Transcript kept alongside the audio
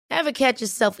Ever catch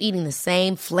yourself eating the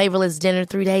same flavorless dinner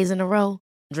 3 days in a row?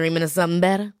 Dreaming of something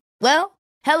better? Well,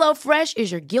 HelloFresh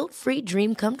is your guilt-free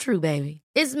dream come true, baby.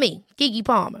 It's me, Keke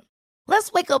Palmer.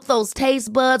 Let's wake up those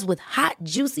taste buds with hot,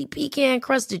 juicy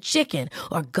pecan-crusted chicken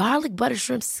or garlic butter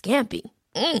shrimp scampi.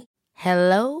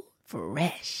 Hello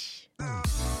Fresh.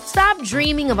 Stop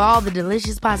dreaming of all the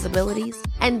delicious possibilities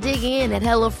and dig in at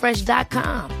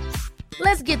HelloFresh.com.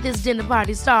 Let's get this dinner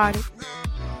party started.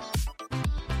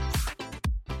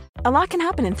 A lot can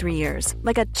happen in 3 years,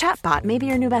 like a chatbot may be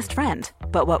your new best friend.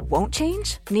 But what won't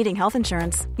change? Needing health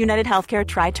insurance. United Healthcare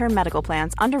Tri-Term Medical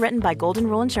Plans, underwritten by Golden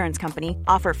Rule Insurance Company,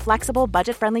 offer flexible,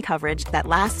 budget-friendly coverage that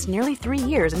lasts nearly 3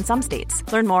 years in some states.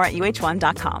 Learn more at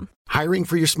uh1.com. Hiring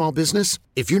for your small business?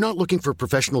 If you're not looking for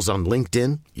professionals on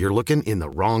LinkedIn, you're looking in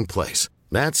the wrong place.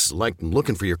 That's like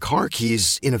looking for your car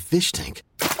keys in a fish tank.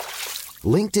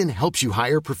 LinkedIn helps you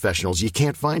hire professionals you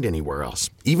can't find anywhere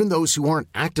else, even those who aren't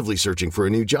actively searching for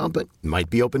a new job but might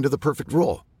be open to the perfect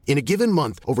role. In a given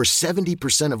month, over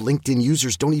 70% of LinkedIn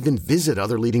users don't even visit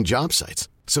other leading job sites.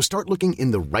 So start looking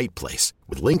in the right place.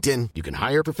 With LinkedIn, you can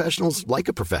hire professionals like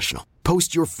a professional.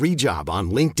 Post your free job on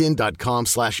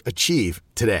linkedin.com/achieve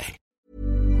today.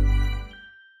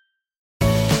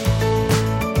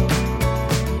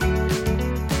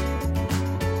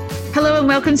 Hello and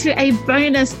welcome to a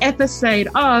bonus episode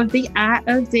of the Art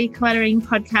of Decluttering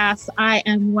podcast. I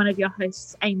am one of your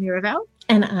hosts, Amy Revell.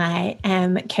 And I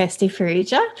am Kirsty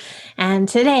Farrugia. And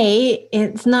today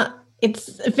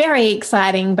it's very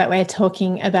exciting, but we're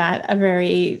talking about a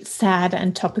very sad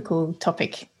and topical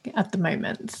topic at the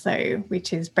moment,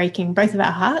 which is breaking both of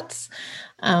our hearts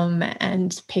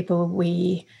and people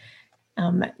we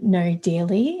know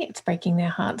dearly. It's breaking their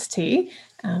hearts too.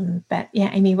 But yeah,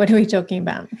 Amy, what are we talking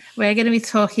about? We're going to be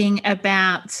talking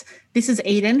about This is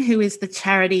Eden, who is the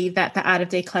charity that the Art of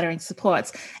Decluttering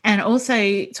supports, and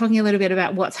also talking a little bit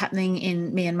about what's happening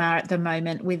in Myanmar at the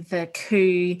moment with the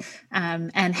coup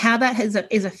and how that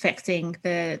is affecting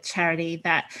the charity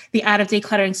that the Art of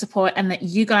Decluttering support and that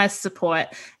you guys support.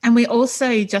 And we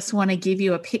also just want to give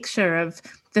you a picture of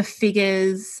the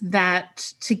figures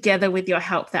that, together with your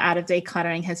help, the Art of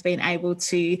Decluttering has been able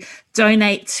to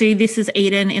donate to This is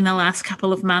Eden in the last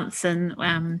couple of months. And,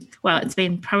 it's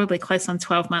been probably close on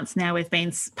 12 months now we've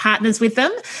been partners with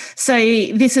them. So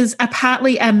this is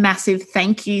partly a massive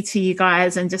thank you to you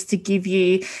guys, and just to give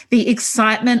you the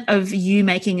excitement of you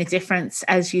making a difference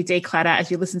as you declutter, as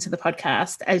you listen to the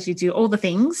podcast, as you do all the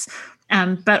things,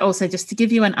 but also just to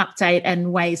give you an update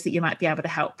and ways that you might be able to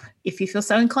help if you feel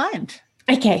so inclined.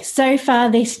 Okay, so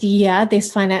far this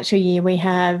financial year, we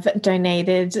have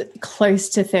donated close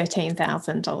to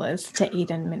 $13,000 to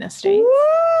Eden Ministries.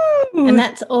 Woo! And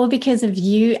that's all because of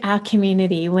you, our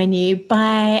community. When you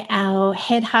buy our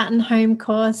Head, Heart and Home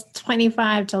course,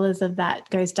 $25 of that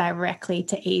goes directly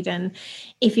to Eden.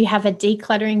 If you have a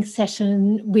decluttering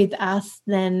session with us,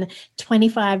 then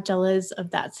 $25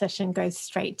 of that session goes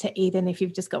straight to Eden if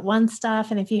you've just got one staff.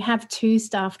 And if you have two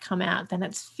staff come out, then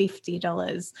it's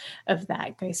 $50 of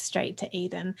that goes straight to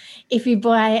Eden. If you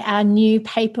buy our new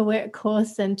paperwork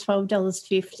course, then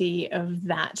 $12.50 of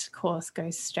that course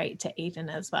goes straight to Eden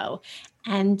as well.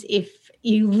 And if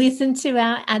you listen to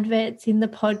our adverts in the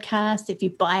podcast, if you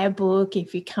buy a book,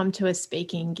 if you come to a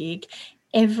speaking gig,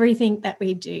 everything that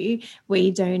we do,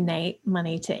 we donate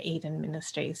money to Eden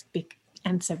Ministries.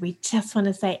 And so we just want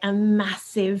to say a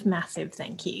massive, massive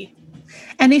thank you.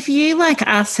 And if you, like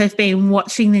us, have been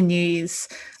watching the news,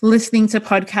 listening to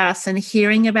podcasts and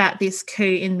hearing about this coup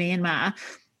in Myanmar,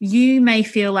 you may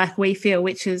feel like we feel,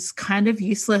 which is kind of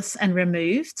useless and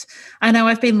removed. I know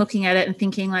I've been looking at it and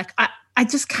thinking like, I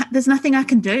just can't, there's nothing I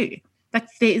can do. Like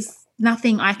there's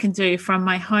nothing I can do from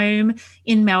my home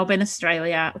in Melbourne,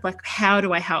 Australia. Like, how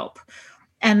do I help?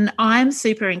 And I'm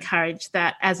super encouraged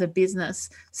that as a business,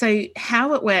 so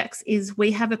how it works is we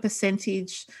have a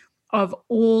percentage of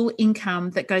all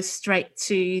income that goes straight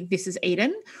to This is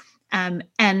Eden.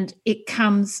 And it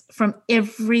comes from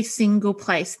every single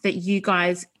place that you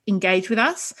guys engage with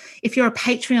us. If you're a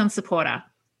Patreon supporter,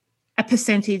 a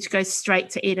percentage goes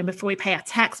straight to Eden before we pay our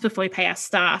tax, before we pay our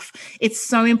staff. It's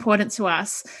so important to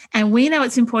us. And we know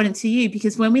it's important to you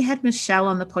because when we had Michelle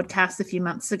on the podcast a few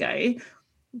months ago,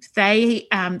 they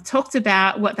talked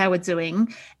about what they were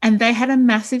doing and they had a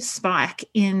massive spike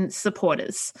in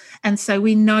supporters. And so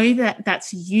we know that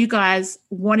that's you guys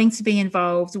wanting to be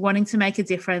involved, wanting to make a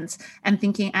difference and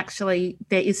thinking, actually,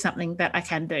 there is something that I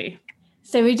can do.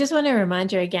 So we just want to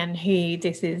remind you again who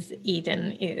This is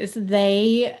Eden is.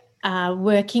 They are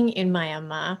working in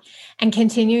Myanmar and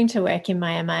continuing to work in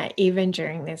Myanmar even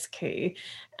during this coup.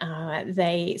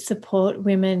 They support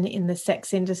women in the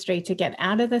sex industry to get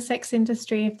out of the sex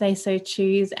industry if they so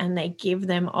choose, and they give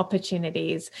them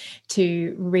opportunities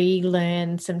to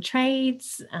relearn some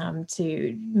trades,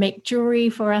 to make jewelry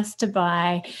for us to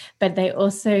buy, but they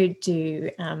also do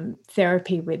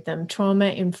therapy with them,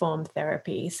 trauma-informed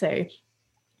therapy. So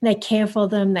they care for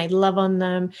them, they love on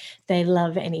them, they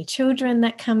love any children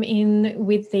that come in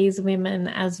with these women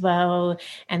as well.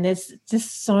 And there's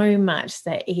just so much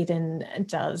that Eden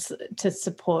does to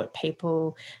support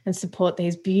people and support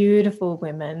these beautiful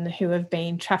women who have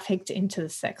been trafficked into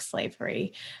sex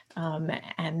slavery.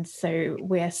 And so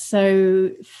we're so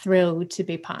thrilled to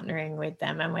be partnering with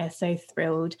them, and we're so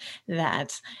thrilled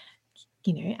that,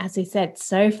 you know, as we said,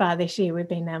 so far this year, we've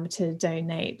been able to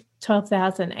donate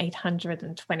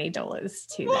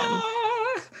 $12,820 to them.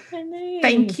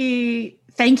 Thank you.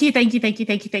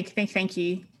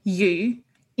 You,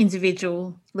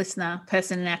 individual listener,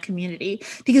 person in our community,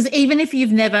 because even if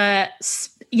you've never,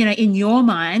 you know, in your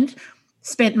mind,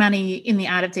 spent money in the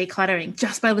art of decluttering,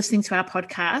 just by listening to our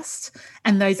podcast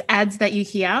and those ads that you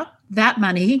hear, that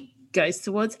money goes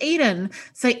towards Eden.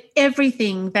 So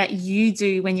everything that you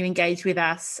do when you engage with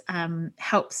us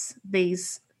helps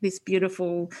this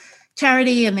beautiful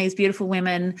charity and these beautiful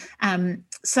women.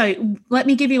 So let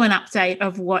me give you an update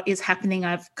of what is happening.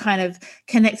 I've kind of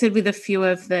connected with a few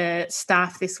of the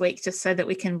staff this week just so that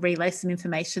we can relay some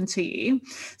information to you.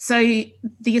 So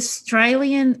the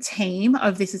Australian team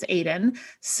of This Is Eden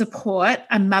support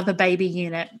a mother-baby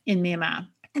unit in Myanmar.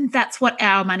 And that's what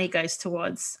our money goes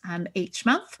towards each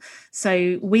month.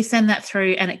 So we send that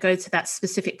through and it goes to that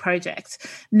specific project.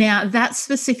 Now, that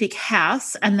specific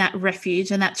house and that refuge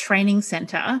and that training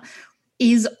centre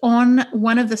is on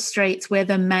one of the streets where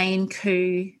the main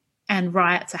coup and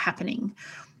riots are happening.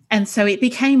 And so it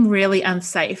became really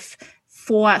unsafe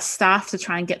for staff to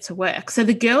try and get to work. So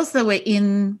the girls that were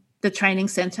in the training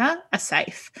centre are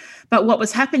safe. But what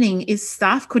was happening is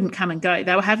staff couldn't come and go.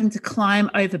 They were having to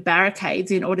climb over barricades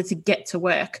in order to get to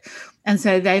work. And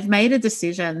so they've made a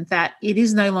decision that it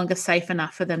is no longer safe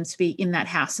enough for them to be in that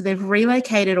house. So they've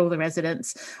relocated all the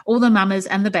residents, all the mamas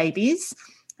and the babies.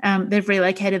 They've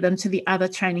relocated them to the other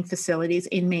training facilities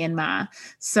in Myanmar.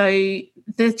 So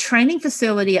the training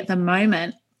facility at the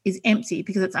moment is empty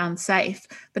because it's unsafe,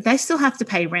 but they still have to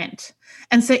pay rent.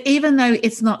 And so even though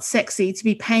it's not sexy to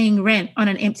be paying rent on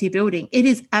an empty building, it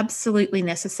is absolutely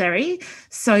necessary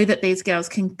so that these girls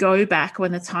can go back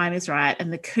when the time is right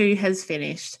and the coup has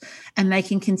finished and they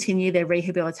can continue their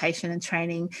rehabilitation and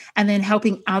training, and then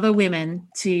helping other women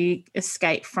to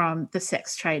escape from the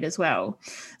sex trade as well.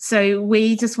 So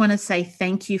we just want to say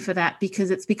thank you for that,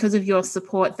 because it's because of your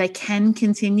support they can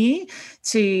continue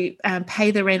to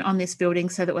pay the rent on this building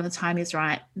so that when the time is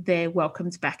right, they're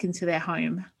welcomed back into their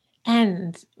home.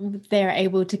 And they're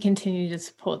able to continue to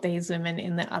support these women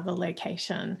in the other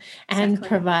location and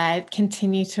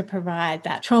continue to provide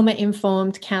that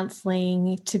trauma-informed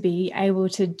counselling to be able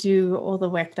to do all the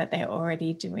work that they're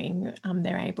already doing.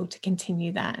 They're able to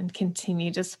continue that and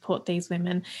continue to support these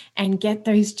women and get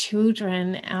those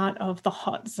children out of the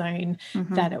hot zone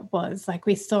that it was. Like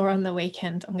we saw on the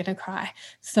weekend, I'm going to cry,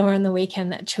 saw on the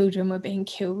weekend that children were being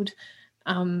killed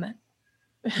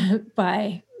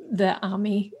by the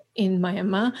army in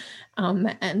Myanmar.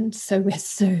 And so we're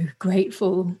so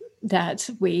grateful that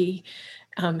we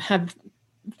have,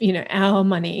 you know, our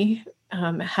money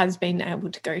has been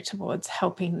able to go towards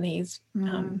helping these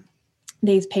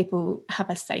people have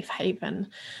a safe haven,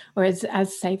 or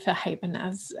as safe a haven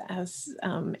as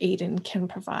Eden can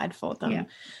provide for them. Yeah.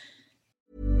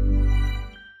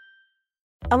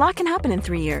 A lot can happen in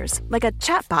 3 years, like a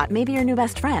chatbot may be your new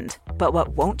best friend. But what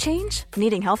won't change?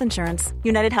 Needing health insurance.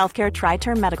 United Healthcare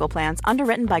Tri-Term Medical Plans,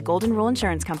 underwritten by Golden Rule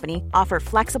Insurance Company, offer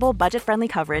flexible, budget-friendly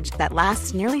coverage that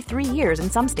lasts nearly 3 years in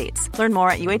some states. Learn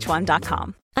more at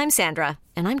UH1.com. I'm Sandra,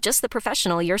 and I'm just the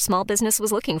professional your small business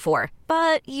was looking for.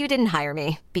 But you didn't hire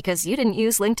me because you didn't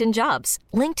use LinkedIn Jobs.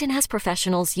 LinkedIn has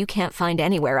professionals you can't find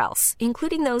anywhere else,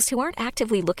 including those who aren't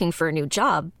actively looking for a new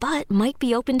job, but might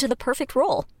be open to the perfect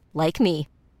role, like me.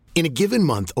 In a given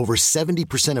month, over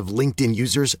 70% of LinkedIn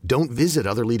users don't visit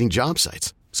other leading job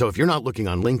sites. So if you're not looking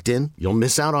on LinkedIn, you'll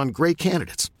miss out on great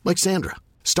candidates like Sandra.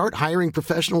 Start hiring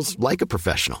professionals like a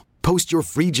professional. Post your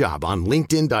free job on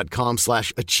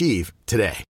linkedin.com/achieve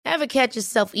today. Ever catch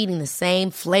yourself eating the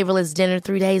same flavorless dinner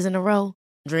 3 days in a row?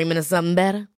 Dreaming of something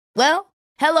better? Well,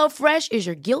 HelloFresh is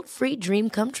your guilt-free dream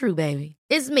come true, baby.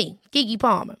 It's me, Keke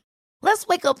Palmer. Let's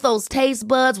wake up those taste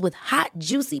buds with hot,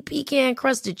 juicy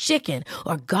pecan-crusted chicken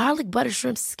or garlic butter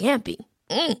shrimp scampi.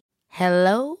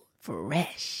 Hello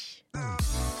Fresh.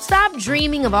 Stop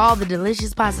dreaming of all the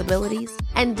delicious possibilities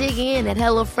and dig in at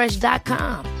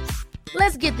HelloFresh.com.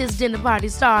 Let's get this dinner party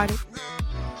started.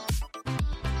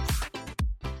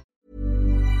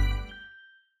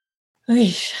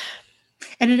 And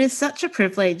it is such a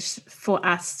privilege for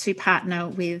us to partner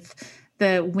with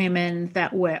the women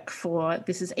that work for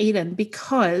This Is Eden,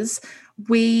 because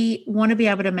we want to be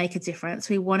able to make a difference.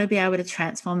 We want to be able to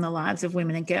transform the lives of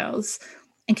women and girls.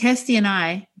 And Kirsty and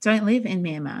I don't live in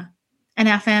Myanmar, and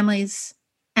our families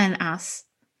and us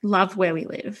love where we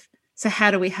live. So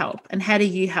how do we help? And how do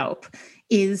you help?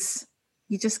 Is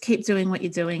you just keep doing what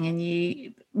you're doing and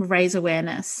you raise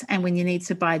awareness. And when you need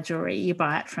to buy jewelry, you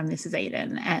buy it from This Is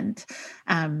Eden. And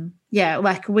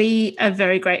we are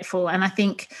very grateful. And I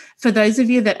think for those of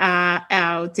you that are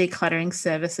our decluttering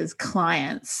services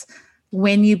clients,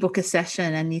 when you book a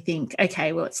session and you think,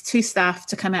 okay, well, it's 2 staff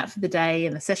to come out for the day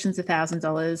and the session's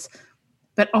 $1,000,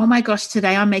 but oh my gosh,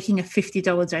 today I'm making a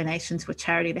 $50 donation to a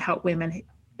charity to help women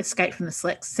escape from the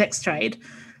sex trade.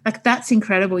 Like, that's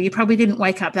incredible. You probably didn't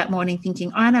wake up that morning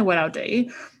thinking, I know what I'll do.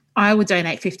 I will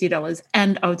donate $50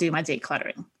 and I'll do my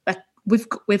decluttering. Like,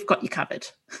 we've got you covered.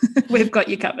 We've got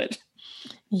you covered.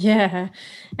 Yeah.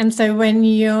 And so when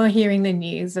you're hearing the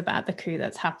news about the coup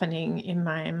that's happening in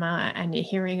Myanmar and you're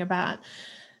hearing about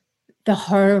the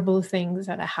horrible things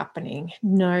that are happening,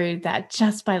 know that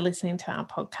just by listening to our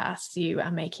podcast, you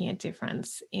are making a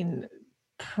difference in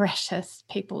precious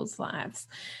people's lives.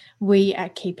 We are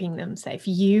keeping them safe.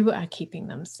 You are keeping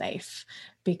them safe,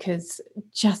 because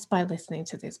just by listening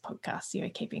to this podcast, you are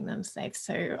keeping them safe.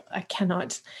 So I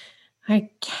cannot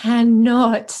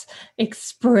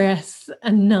express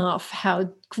enough how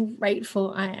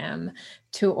grateful I am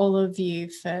to all of you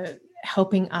for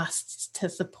helping us to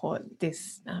support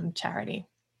this charity.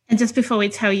 And just before we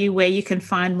tell you where you can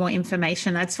find more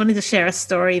information, I just wanted to share a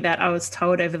story that I was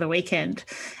told over the weekend.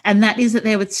 And that is that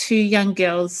there were 2 young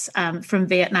girls from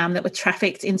Vietnam that were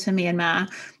trafficked into Myanmar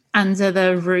under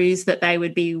the ruse that they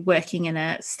would be working in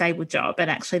a stable job, and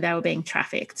actually they were being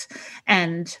trafficked.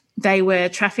 And they were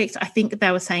trafficked, I think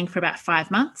they were saying, for about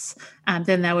 5 months.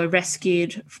 Then they were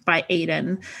rescued by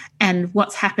Eden. And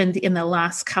what's happened in the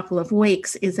last couple of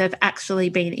weeks is they've actually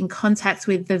been in contact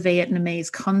with the Vietnamese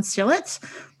consulate,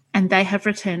 and they have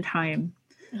returned home.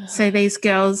 So these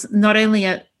girls not only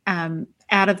are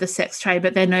out of the sex trade,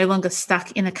 but they're no longer stuck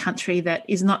in a country that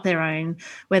is not their own,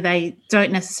 where they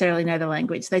don't necessarily know the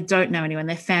language. They don't know anyone.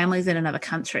 Their family's in another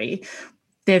country.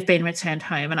 They've been returned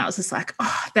home. And I was just like,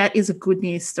 oh, that is a good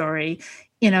news story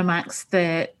in amongst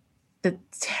the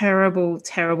terrible,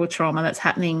 terrible trauma that's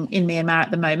happening in Myanmar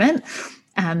at the moment.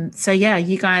 So yeah,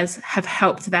 you guys have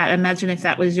helped that. Imagine if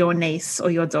that was your niece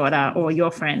or your daughter or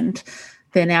your friend.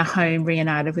 They're now home,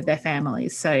 reunited with their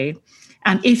families. So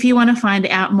if you want to find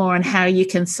out more on how you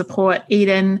can support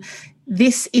Eden,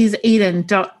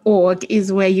 thisiseden.org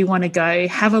is where you want to go.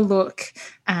 Have a look.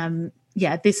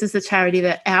 This is the charity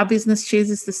that our business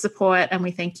chooses to support, and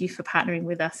we thank you for partnering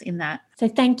with us in that. So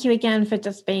thank you again for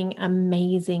just being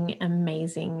amazing,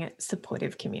 amazing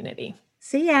supportive community.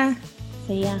 See ya.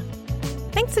 See ya.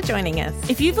 Thanks for joining us.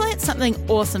 If you've learnt something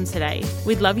awesome today,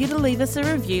 we'd love you to leave us a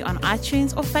review on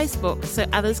iTunes or Facebook so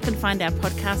others can find our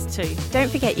podcast too.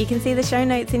 Don't forget, you can see the show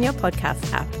notes in your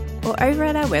podcast app or over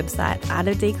at our website,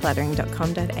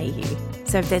 artofdecluttering.com.au.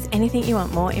 So if there's anything you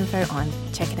want more info on,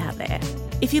 check it out there.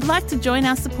 If you'd like to join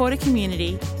our supporter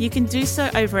community, you can do so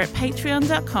over at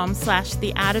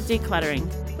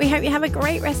patreon.com/theartofdecluttering. We hope you have a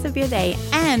great rest of your day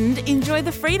and enjoy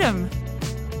the freedom.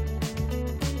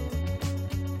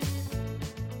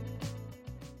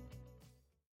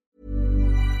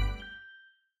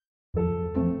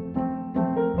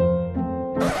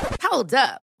 Hold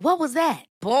up. What was that?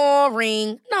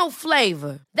 Boring. No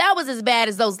flavor. That was as bad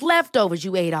as those leftovers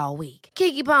you ate all week.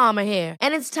 Keke Palmer here,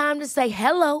 and it's time to say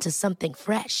hello to something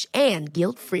fresh and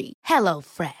guilt-free. Hello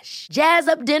Fresh. Jazz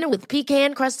up dinner with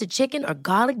pecan-crusted chicken or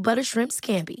garlic butter shrimp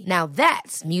scampi. Now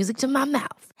that's music to my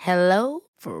mouth. Hello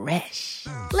Fresh.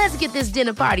 Let's get this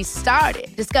dinner party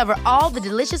started. Discover all the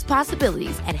delicious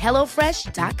possibilities at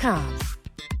HelloFresh.com.